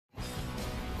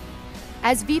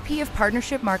As VP of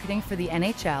Partnership Marketing for the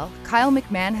NHL, Kyle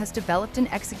McMann has developed and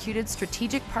executed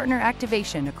strategic partner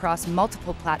activation across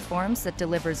multiple platforms that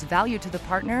delivers value to the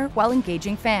partner while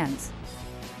engaging fans.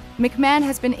 McMann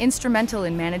has been instrumental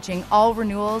in managing all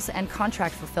renewals and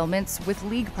contract fulfillments with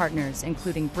league partners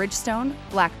including Bridgestone,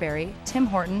 BlackBerry, Tim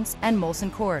Hortons, and Molson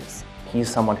Coors. He's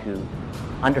someone who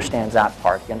understands that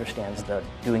part. He understands the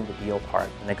doing the deal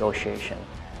part, the negotiation.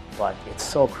 But it's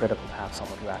so critical to have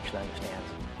someone who actually understands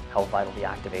how vital the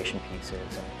activation piece is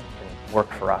and can work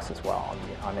for us as well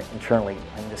internally,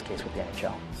 in this case with the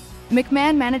NHL.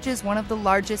 McMann manages one of the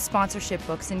largest sponsorship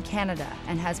books in Canada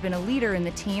and has been a leader in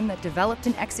the team that developed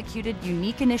and executed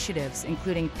unique initiatives,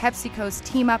 including PepsiCo's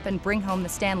Team Up and Bring Home the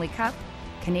Stanley Cup,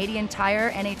 Canadian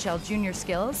Tire NHL Junior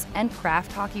Skills, and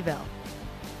Kraft Hockeyville.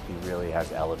 He really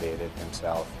has elevated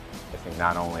himself, I think,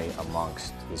 not only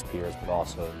amongst his peers, but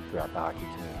also throughout the hockey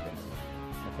community.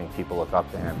 I think people look up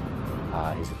to him.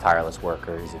 He's a tireless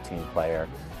worker, he's a team player,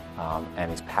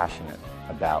 and he's passionate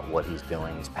about what he's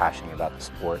doing. He's passionate about the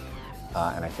sport.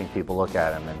 And I think people look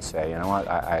at him and say, you know what,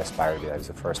 I aspire to be that. He's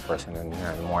the first person in here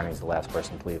in the morning, he's the last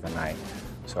person to leave at night.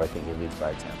 So I think he leads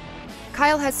by example.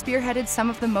 Kyle has spearheaded some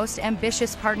of the most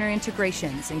ambitious partner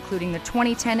integrations, including the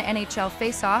 2010 NHL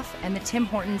Face-Off and the Tim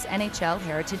Hortons NHL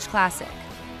Heritage Classic.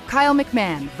 Kyle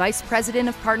McMann, Vice President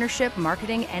of Partnership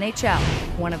Marketing NHL,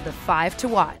 one of the 5 to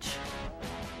watch.